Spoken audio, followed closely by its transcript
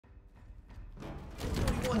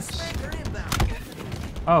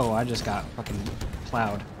Oh, I just got fucking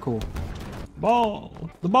plowed. Cool.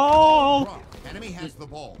 Ball! The ball! Enemy has the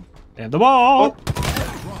ball. They have the ball!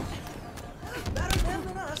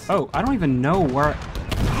 Oh, I don't even know where...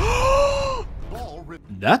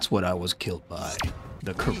 That's what I was killed by.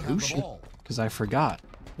 The corrosion. Because I forgot.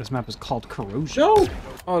 This map is called Corrosion. No!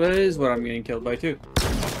 Oh, that is what I'm getting killed by, too.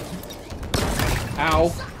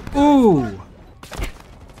 Ow. Ooh!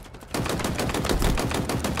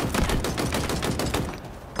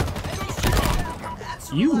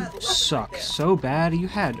 You suck so bad. You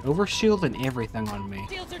had overshield and everything on me.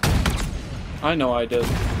 I know I did.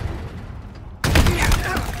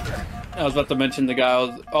 I was about to mention the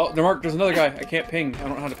guy. Oh, there's another guy. I can't ping. I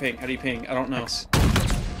don't know how to ping. How do you ping? I don't know. X.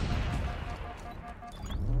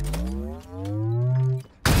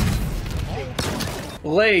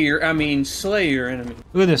 Slay your enemy.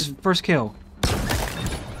 Look at this. First kill.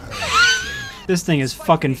 This thing is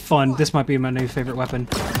fucking fun. This might be my new favorite weapon.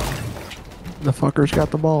 The fucker's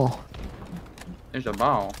got the ball. There's a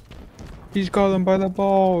ball. He's got them by the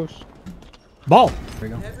balls. Ball! There we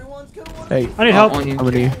go. Hey, I need help. how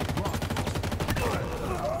many?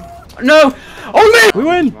 No! Oh, We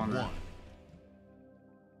win!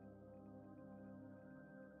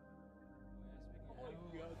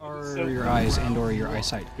 Are your eyes and or your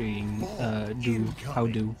eyesight being, how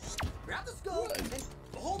do?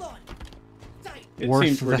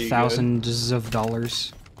 Worth the thousands of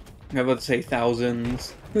dollars. I'm about to say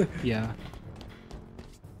thousands. Yeah.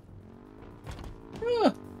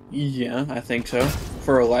 Yeah, I think so.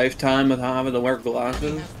 For a lifetime of having to wear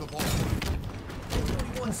glasses.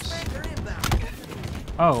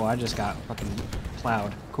 Oh, I just got fucking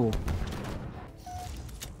plowed. Cool.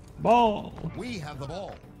 Ball! We have the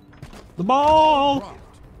ball. The ball!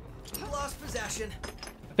 Lost possession.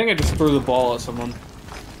 I think I just threw the ball at someone.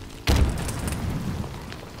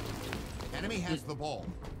 Enemy has the ball.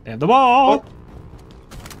 They have the ball!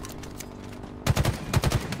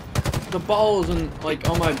 The ball wasn't like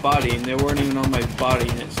on my body, and they weren't even on my body,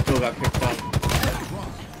 and it still got picked up.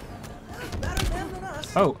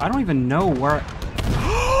 Oh, I don't even know where...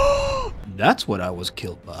 That's what I was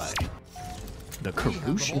killed by. The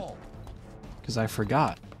corrosion. Because I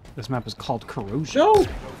forgot. This map is called Corrosion. No!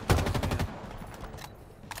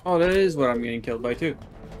 Oh, that is what I'm getting killed by, too.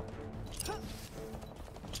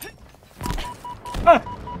 Ah!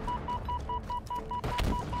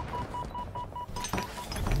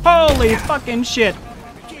 Holy fucking shit!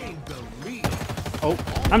 Oh.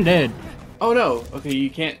 I'm dead. Oh no! Okay, you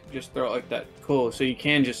can't just throw it like that. Cool, so you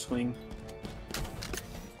can just swing.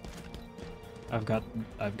 I've got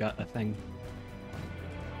a thing.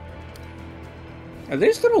 Are they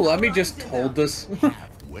just gonna let me just hold this?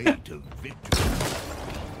 Halfway to victory.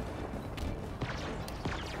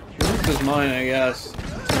 This is mine, I guess.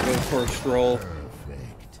 Let's go for a stroll.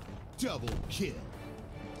 Perfect. Double kill.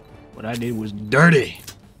 What I did was dirty.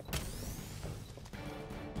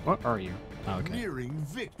 What are you? Oh, okay. Nearing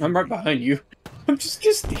victory. I'm right behind you. I'm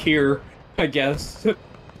just here, I guess.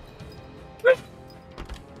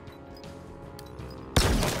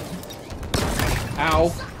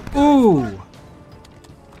 Ow. Ooh!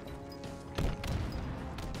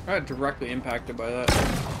 I got directly impacted by that.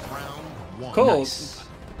 Round one. Cool. Nice.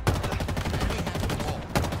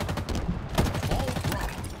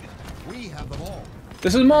 We have the ball.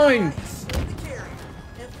 This is mine!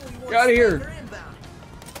 Get out of here!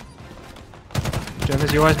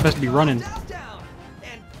 Jeff, you always best be running. Down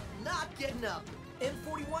and not getting up.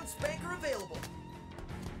 M41 spanker available.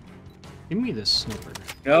 Give me this sniper.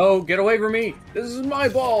 No, get away from me! This is my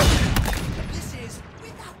ball! This is,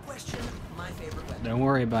 without question, my favorite weapon. Don't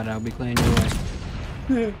worry about it, I'll be clearing you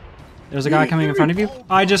away. There's a guy coming in front of you.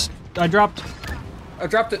 I dropped. I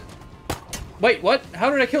dropped it. Wait, what?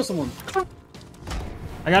 How did I kill someone?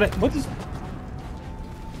 I got it. What is...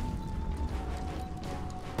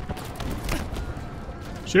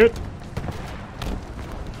 Shit.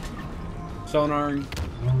 Sonaring.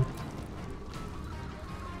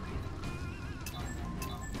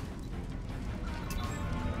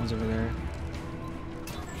 One's over there.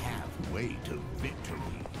 Halfway to victory.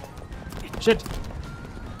 Shit.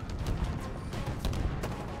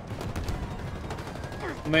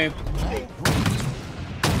 Man.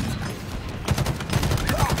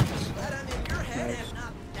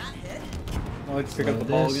 I'll just pick up the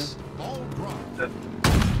ball again. Ball dropped.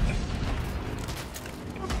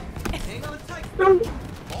 Hang on tight. Ball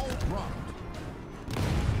dropped.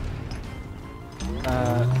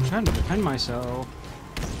 I'm trying to defend myself.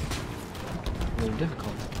 A little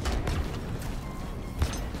difficult.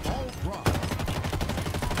 Ball dropped.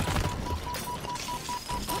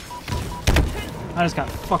 I just got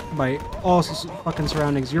fucked by all fucking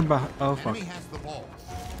surroundings. You're behind. Oh fuck. Enemy has the ball.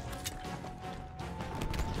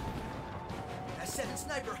 S7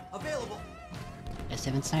 sniper available.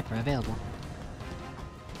 S7 sniper available.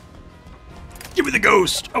 Give me the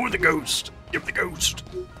ghost. I want the ghost. Give me the ghost.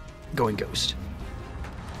 Going ghost.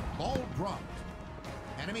 Ball dropped.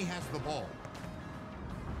 Enemy has the ball.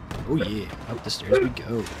 Oh yeah. Up the stairs we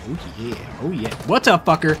go. Oh yeah. Oh yeah. What's up,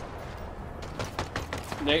 fucker?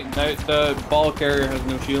 The ball carrier has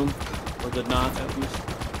no shield, or did not at least.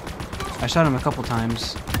 I shot him a couple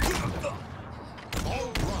times.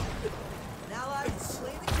 Ball dropped. Now I can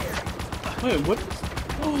slay the carrier. Wait, what?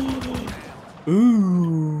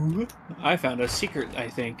 Ooh! I found a secret, I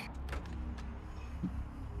think.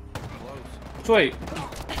 So wait.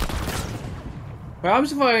 What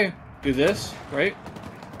happens if I do this, right?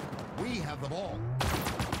 We have the ball.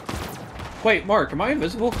 Wait, Mark, am I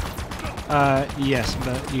invisible? Yes,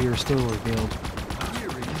 but you're still revealed.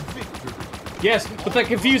 Nearing victory. Yes, but that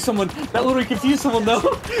confused someone. That literally confused someone, though.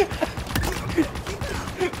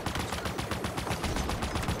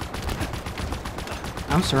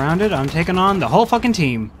 I'm surrounded. I'm taking on the whole fucking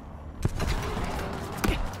team.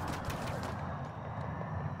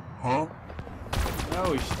 Huh?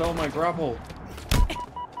 No, he stole my grapple. Enemy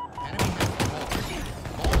has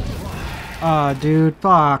the ball. Ball dropped. Aw, dude,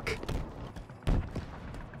 fuck.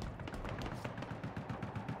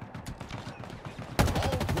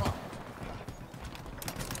 Ball dropped.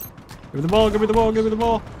 Give me the ball, give me the ball, give me the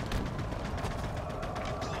ball.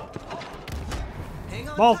 Hang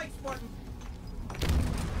on Ball. tight, Spartan.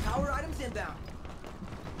 Tower items inbound.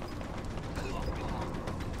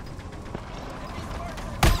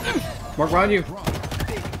 Mark, behind you. Dropped.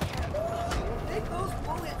 Take those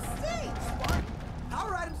bullets safe, Spartan.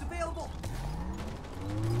 Power items available.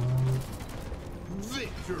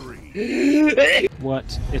 Victory.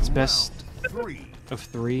 What? It's best 3. of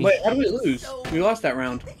 3? Wait, how did we lose? We lost that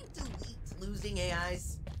round. They delete losing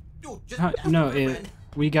AIs. Yo, just No, my friend.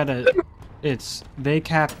 we gotta. It's they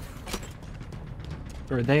cap,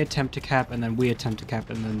 or they attempt to cap, and then we attempt to cap,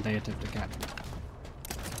 and then they attempt to cap.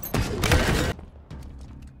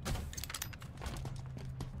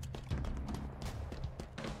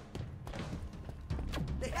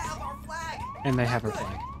 They have our flag. And they have our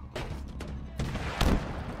flag.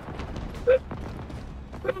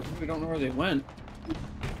 We don't know where they went.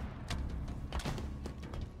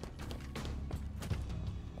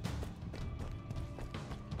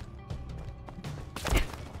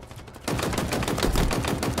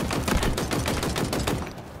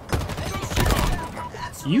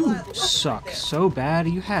 You suck so bad.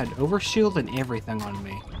 You had overshield and everything on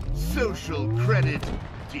me. Social credit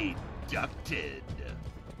deducted.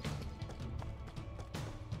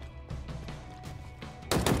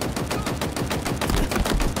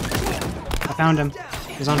 I found him.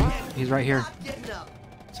 He's right here. Not getting up.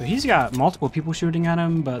 So he's got multiple people shooting at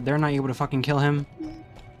him, but they're not able to fucking kill him.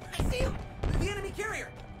 I see him. The enemy carrier.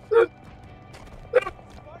 The enemy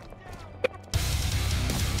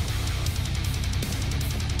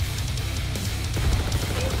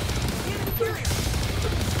carrier.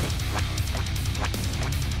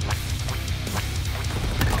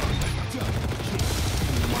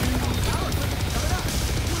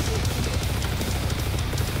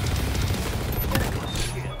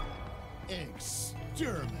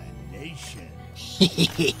 Extermination.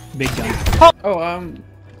 Big gun. Oh,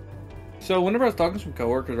 so whenever I was talking to some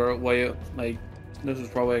coworkers, or like, this was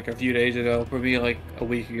probably like a few days ago, probably like a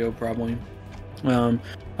week ago, probably. I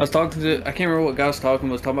was talking to, I can't remember what guy was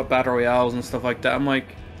talking about battle royales and stuff like that. I'm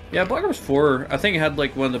like, yeah, Black Ops 4, I think it had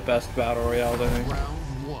like one of the best battle royales, I think,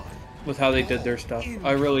 Round 1. with how they did their stuff.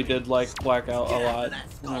 I really did like Blackout a lot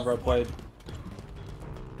whenever I played.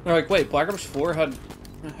 They're like, wait, Black Ops 4 had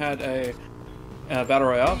a battle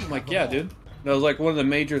royale? I'm like, yeah, dude. That was like one of the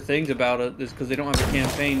major things about it is because they don't have a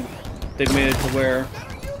campaign. They've made it to where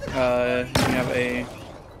you have a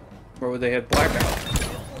where they had Blackout.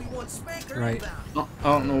 41 spanker Right. inbound. I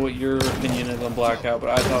don't know what your opinion is on Blackout,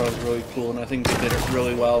 but I thought it was really cool, and I think they did it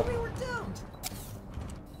really well. We were doomed.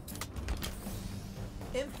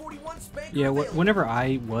 M41 spanker Yeah, available. whenever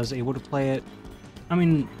I was able to play it, I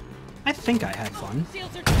mean, I think I had fun.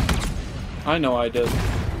 I know I did.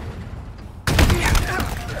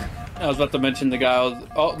 I was about to mention the guy.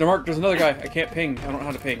 Oh, Mark, there's another guy. I can't ping. I don't know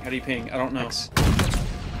how to ping. How do you ping? I don't know. X.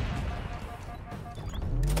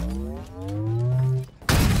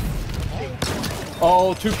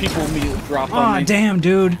 Oh, two people immediately dropped on Aw, me. damn,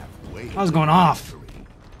 dude. I was going off.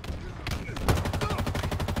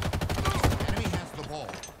 Enemy has the ball.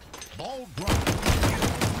 Ball dropped.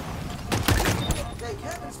 Thank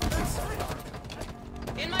heavens for that sidearm.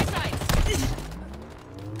 In my sights.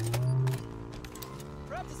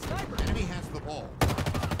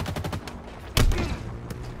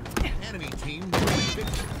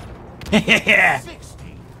 Yeah.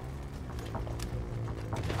 60.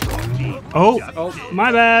 Oh,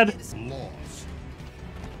 my bad. Lost.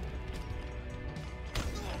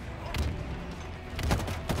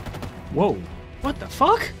 Whoa. What the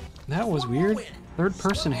fuck? That was weird. Third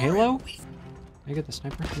person Halo? I get the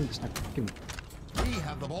sniper? Give me the sniper. Give me. We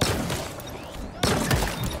have the ball.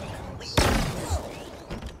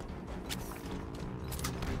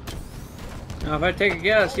 Now, if I take a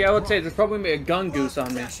guess, yeah, I would say there's probably a gun goose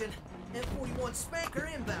on me. M41 spanker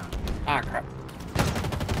inbound. Ah, crap.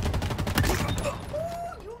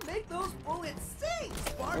 Ooh, you make those bullets sting,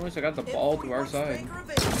 Spark. At least I got the ball to our M41 side. spanker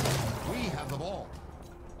available. We have the ball.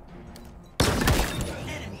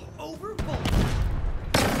 Enemy over bullet.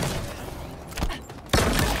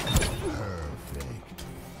 Perfect.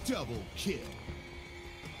 Double kill.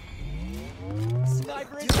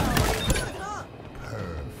 Sniper inbound. Huh?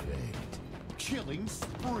 Perfect. Killing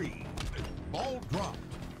spree. Ball dropped.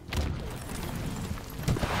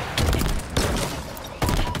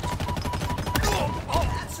 Oh,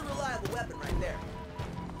 that's a reliable weapon right there.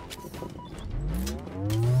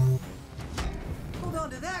 Hold on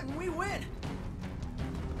to that and we win.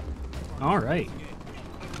 All right.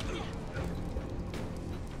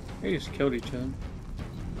 They just killed each other.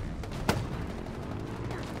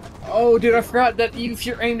 Oh, dude, I forgot that if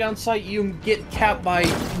you're aimed down sight, you get capped by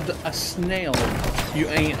a snail. You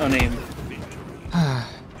ain't unaimed.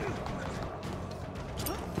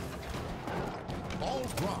 Ball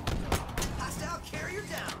dropped. Hostile carrier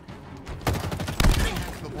down. We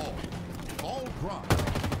have the ball. Ball dropped.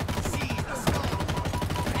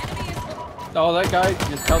 Oh, that guy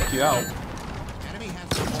just helped you out. Enemy has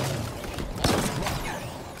the ball. Ball dropped. An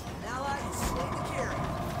ally has slain the carrier.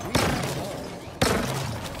 We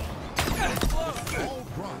have the ball. Ball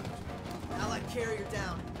dropped. Allied carrier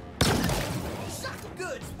down. Shot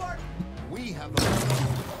good, Spartan. We have the ball.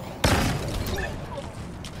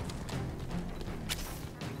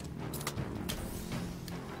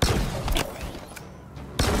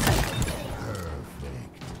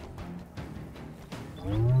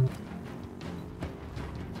 Perfect.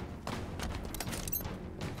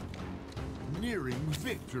 Nearing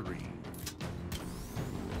victory.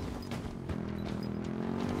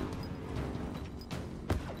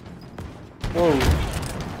 Whoa.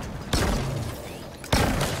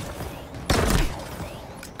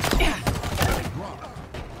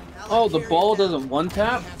 Oh, the ball doesn't one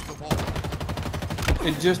tap? Has the ball.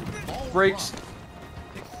 It just breaks.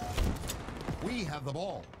 We have the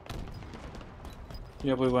ball.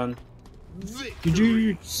 Yep, we won.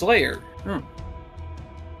 Victory. Slayer. Hmm.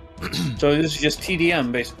 So this is just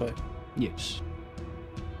TDM, basically. Yes.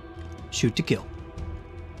 Shoot to kill.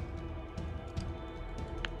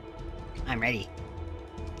 I'm ready.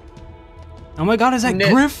 Oh my god, is that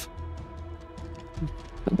Nit. Griff?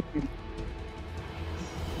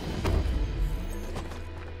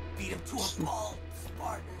 Beat him to a ball,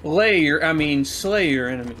 Spartan. Slay your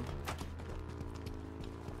enemy.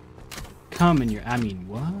 Come in your. I mean,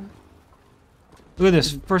 what? Look at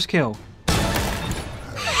this. First kill.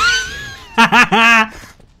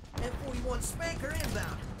 M41 spanker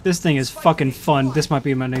inbound. This thing is fucking fun. This might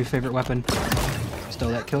be my new favorite weapon. Stole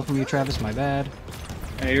that kill from you, Travis. My bad.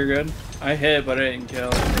 Hey, you're good. I hit, but I didn't kill.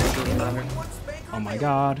 It doesn't matter. M41 spanker Oh my available.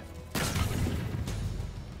 god.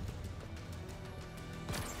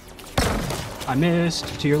 I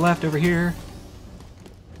missed. To your left over here.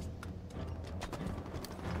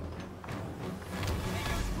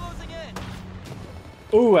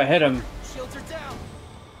 Ooh, I hit him. Shields are down.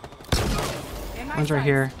 One's right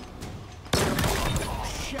here.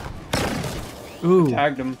 Ooh.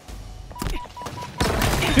 Tagged him.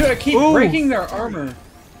 Dude, I keep Ooh. breaking their armor.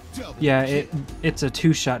 Yeah, it's a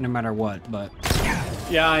two-shot no matter what, but...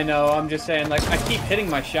 Yeah, I know. I'm just saying, like, I keep hitting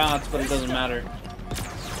my shots, but it doesn't matter.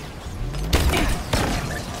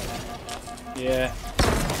 Yeah.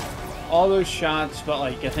 All those shots, but,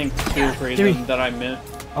 like, I think 2 or 3 of Gimme. them that I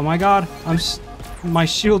missed. Oh my god, my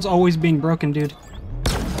shield's always being broken, dude.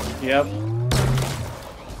 Yep.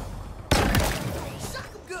 Shot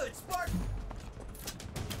him good, Spartan.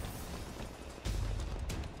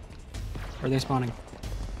 Where are they spawning?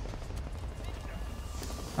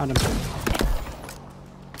 Found him.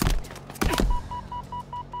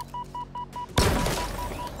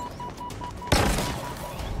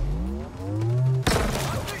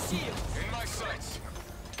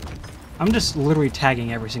 I'm just literally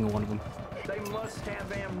tagging every single one of them. They must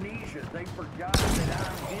have amnesia. They forgot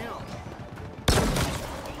that I'm him.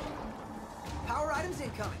 Power items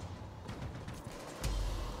incoming.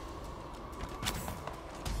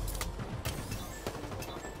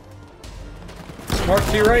 Mark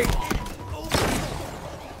to your right.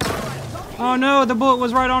 Oh no, the bullet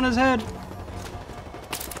was right on his head. Good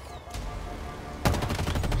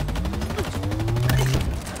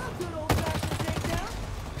old-fashioned takedown.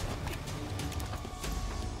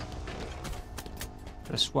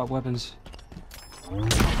 Let's swap weapons.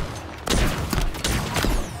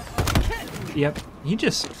 Yep, he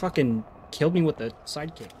just fucking killed me with the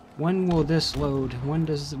sidekick. When will this load? When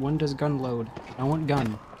does gun load? I want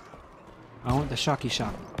gun. I want the shocky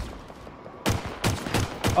shock.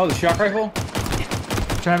 Oh, the shock rifle?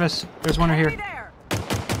 Travis, there's one right here.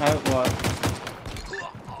 What?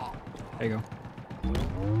 There you go.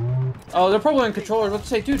 Oh, they're probably on controllers. Let's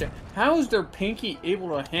say, dude, how is their pinky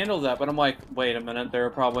able to handle that? But I'm like, wait a minute, they're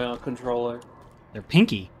probably on a controller. They're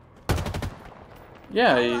pinky.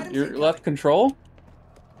 Yeah, your left control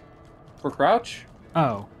for crouch.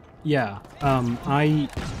 Oh, yeah. I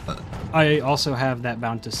also have that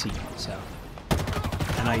bound to C, so,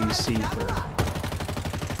 and I use C for.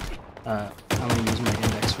 I'm gonna use my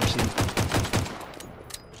index for C.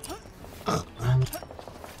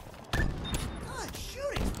 Good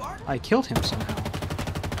shooting, Spartan. I killed him somehow.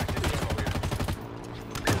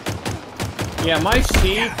 Yeah, my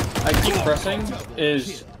C, I keep pressing,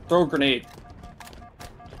 is throw a grenade.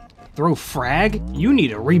 Throw frag? You need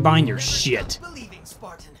to rebind your shit. Believing,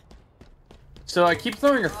 Spartan. So I keep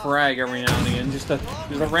throwing a frag every now and again, just a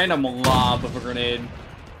random lob of a grenade.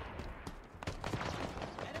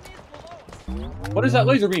 What is that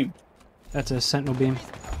laser beam? That's a sentinel beam.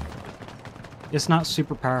 It's not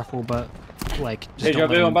super powerful, but like just Hey, don't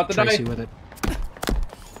let I'm him about to trace die. you with it.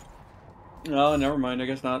 Oh, never mind. I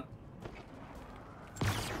guess not.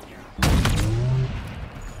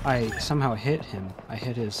 I somehow hit him. I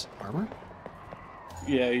hit his armor.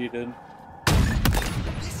 Yeah, you did.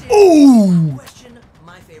 This is Ooh! question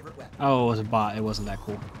my favorite weapon. Oh, it was a bot. It wasn't that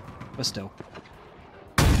cool, but still.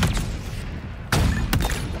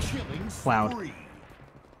 Killing Cloud. spree.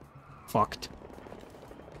 Fucked.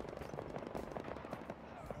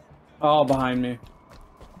 Oh, behind me.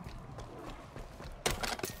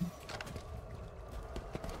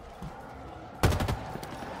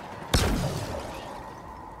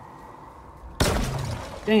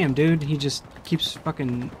 Damn, dude. He just keeps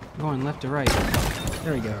fucking going left to right.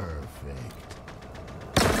 There we go.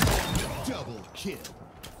 Perfect. Double kill.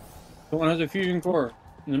 The one has a fusion core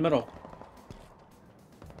in the middle.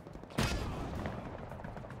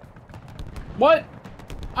 What?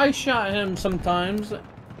 I shot him sometimes.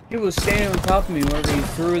 He was standing on top of me whenever he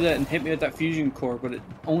threw that and hit me with that fusion core, but it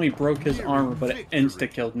only broke his armor, but it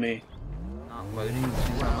insta-killed me. Not loading.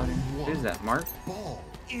 What is that, Mark? Ball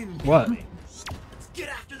in. What? Get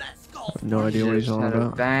after that skull. No idea what he's Just on had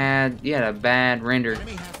about. you had a bad render.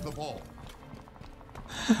 Enemy has the ball.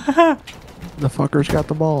 The fucker's got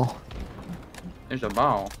the ball. There's a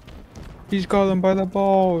ball. He's got them by the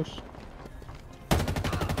balls.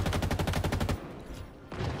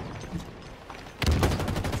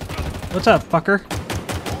 What's up, fucker?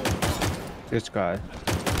 This guy.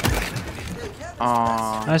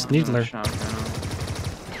 Aw. Nice needler. Shotgun.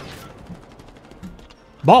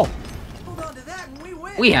 Ball. Hold on to that and we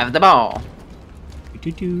win. We have the ball.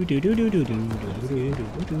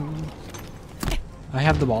 I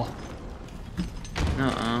have the ball.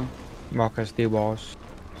 Uh-uh. Marcus D balls.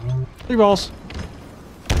 3 balls.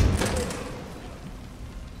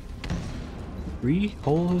 3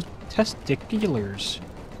 whole testiculars.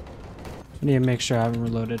 I need to make sure I haven't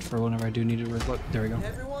reloaded for whenever I do need to reload. There we go.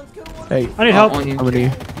 Everyone's gonna want Hey, I need help. On you. how many?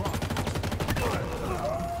 to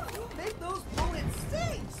make those bullets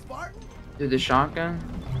sting, Spartan. Dude, the shotgun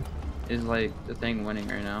is like the thing winning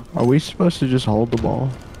right now. Are we supposed to just hold the ball?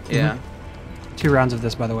 Yeah. 2 rounds of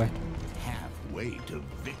this, by the way. Halfway to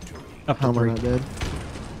victory. Up How to am I 3. not dead?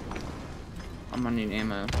 I'm gonna need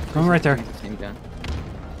ammo. I'm right there. Same gun.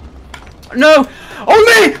 No! On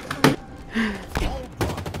me!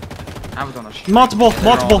 I was on a Multiple.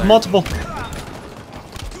 They're all there.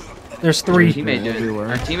 There's Our 3. teammate did. Everywhere.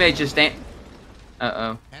 Our teammate just stand.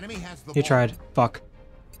 Uh-oh. Enemy has the He ball. tried. Fuck.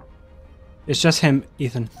 It's just him,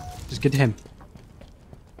 Ethan. Just get to him.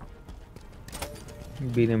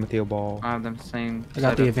 Beat him with your ball. I have them same. I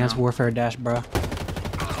got the setup advanced now. warfare dash, bro.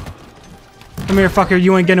 Come here, fucker.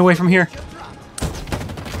 You ain't getting away from here.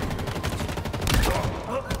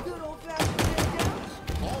 Good old-fashioned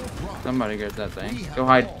takedown. Somebody get that thing. Go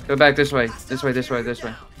hide. Go back this way. This way, this way, this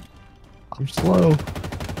way. I'm slow.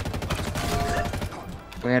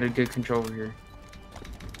 We had a good control over here.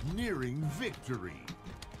 Nearing victory.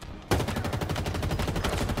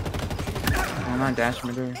 Oh, my dash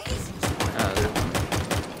meter. Oh, there's one.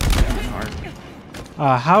 Hard.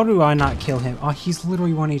 How do I not kill him? Oh, he's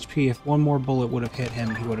literally 1 HP. If one more bullet would have hit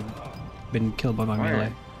him, he would have been killed by my Where?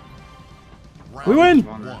 melee. We win!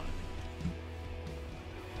 One.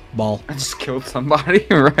 Ball. I just killed somebody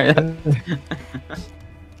right.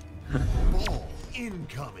 Ball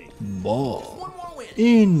incoming. Ball. One more win.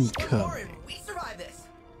 Incoming. We survive this.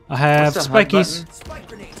 I have What's the HUD spikies. button? Spike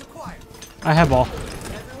grenades acquired. I have ball.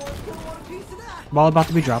 Everyone's gonna want a piece of that. Ball about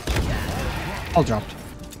to be dropped. All dropped.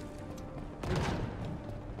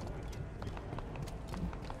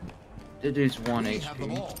 The dude's 1 We have the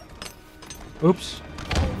HP. ball. Oops.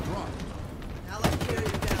 Ball dropped. Now let's carry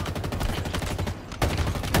it down.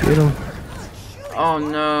 Get him. Oh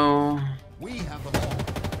no. We have the ball.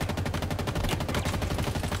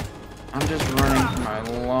 I'm just running for my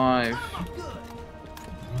life.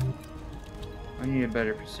 Good. I need a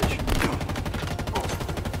better position.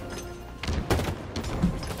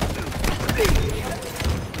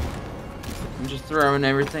 I'm just throwing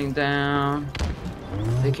everything down.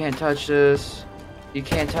 They can't touch this. You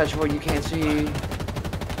can't touch what you can't see.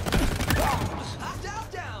 Hostiles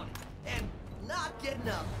down and not getting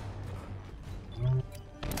up.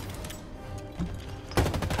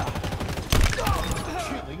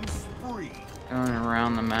 Killing spree. Going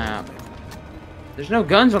around the map. There's no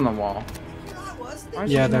guns on the wall. Here I was. Why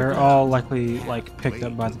is Yeah, there no they're guns? all likely like picked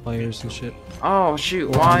up by the players and shit. Oh shoot,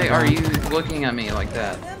 why are you looking at me like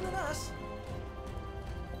that? Them than us.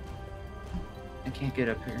 I can't get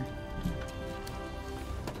up here.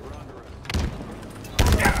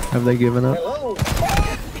 Have they given up?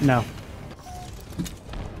 No.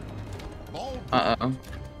 Ball Uh-oh.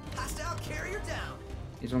 Hostile carrier down.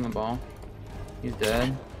 He's on the ball. He's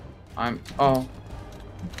dead. Oh,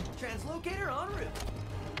 Translocator en route.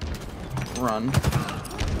 run.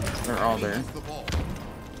 They're all there. has the ball.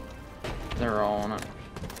 They're all on it.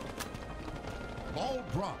 Ball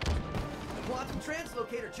dropped. Quantum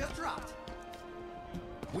translocator just dropped.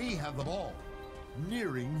 We have the ball.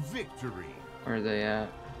 Nearing victory. Where are they at?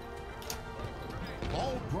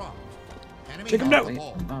 Ball dropped. Enemy Take 'em has down. the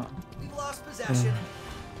ball. Oh. We lost possession.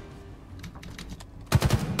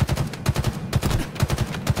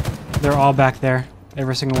 They're all back there.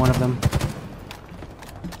 Every single one of them.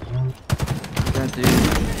 That dude.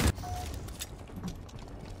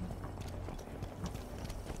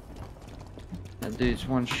 That dude's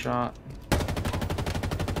one shot.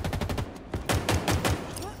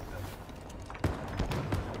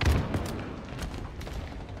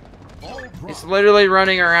 Ball dropped. He's literally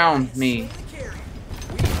running around me. Stay the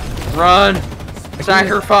carrier. Run!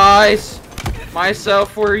 Sacrifice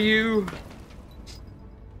myself for you!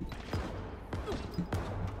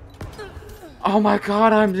 Oh my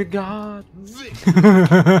god, I'm the god!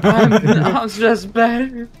 I'm just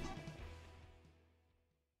better!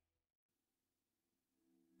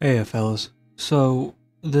 Hey, fellas. So,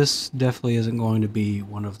 this definitely isn't going to be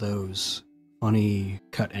one of those funny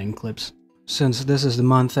cut-end clips. Since this is the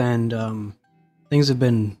month and, things have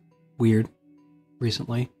been weird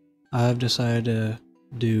recently, I've decided to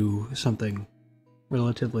do something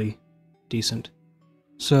relatively decent.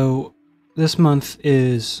 So, this month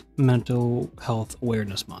is Mental Health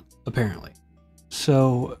Awareness Month, apparently.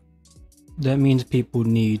 So, that means people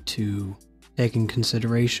need to take in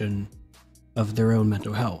consideration of their own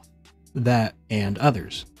mental health. That and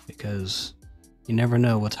others, because you never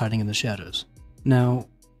know what's hiding in the shadows. Now,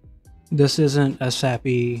 this isn't a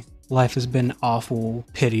sappy, life has been awful,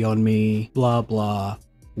 pity on me, blah blah,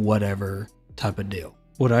 whatever type of deal.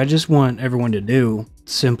 What I just want everyone to do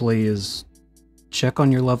simply is check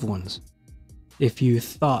on your loved ones. If you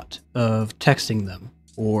thought of texting them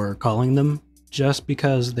or calling them just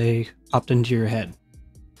because they popped into your head,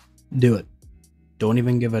 do it. Don't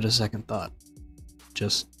even give it a second thought.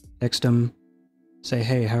 Just text them, say,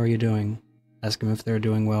 hey, how are you doing? Ask them if they're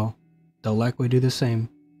doing well. They'll likely do the same,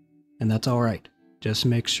 and that's alright. Just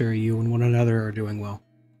make sure you and one another are doing well.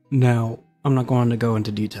 Now, I'm not going to go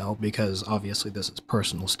into detail because obviously this is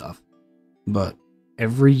personal stuff, but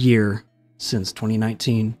every year since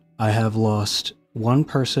 2019, I have lost one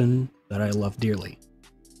person that I love dearly.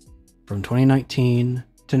 From 2019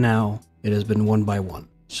 to now, it has been one by one.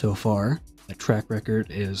 So far, the track record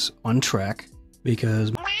is on track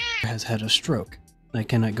because has had a stroke. I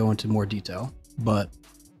cannot go into more detail, but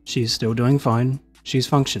she's still doing fine. She's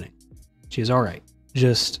functioning. She's alright.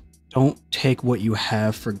 Just don't take what you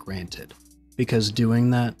have for granted, because doing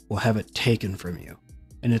that will have it taken from you.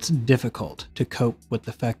 And it's difficult to cope with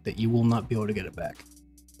the fact that you will not be able to get it back.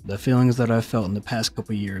 The feelings that I've felt in the past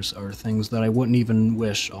couple years are things that I wouldn't even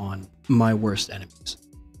wish on my worst enemies.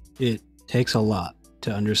 It takes a lot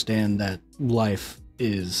to understand that life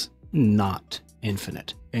is not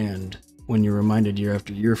infinite, and when you're reminded year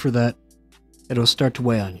after year for that, it'll start to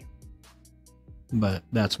weigh on you. But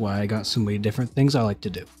that's why I got so many different things I like to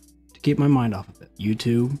do, to to keep my mind off of it.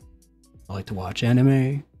 YouTube. I like to watch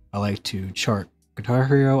anime. I like to chart Guitar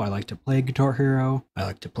Hero. I like to play Guitar Hero. I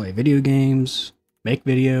like to play video games, make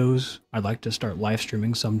videos. I'd like to start live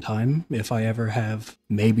streaming sometime if I ever have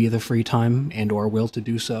maybe the free time and or will to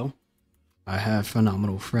do so. I have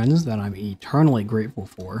phenomenal friends that I'm eternally grateful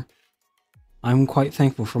for. I'm quite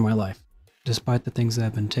thankful for my life, despite the things that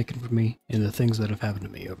have been taken from me and the things that have happened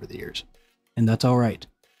to me over the years. And that's alright.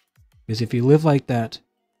 Because if you live like that,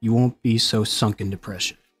 you won't be so sunk in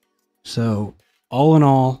depression. So, all in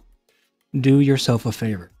all, do yourself a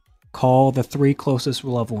favor. Call the 3 closest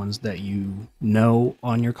loved ones that you know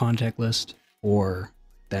on your contact list, or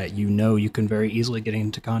that you know you can very easily get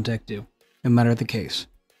into contact to. No matter the case,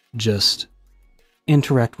 just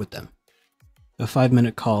interact with them. A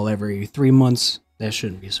 5-minute call every 3 months, that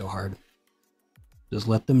shouldn't be so hard. Just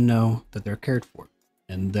let them know that they're cared for,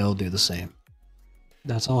 and they'll do the same.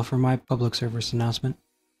 That's all for my public service announcement.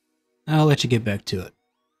 I'll let you get back to it.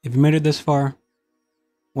 If you made it this far,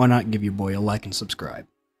 why not give your boy a like and subscribe?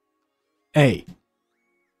 Hey,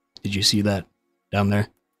 did you see that down there?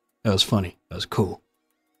 That was funny. That was cool.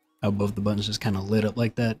 How both the buttons just kind of lit up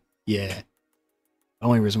like that? Yeah. The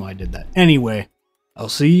only reason why I did that. Anyway, I'll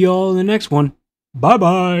see y'all in the next one.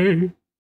 Bye-bye!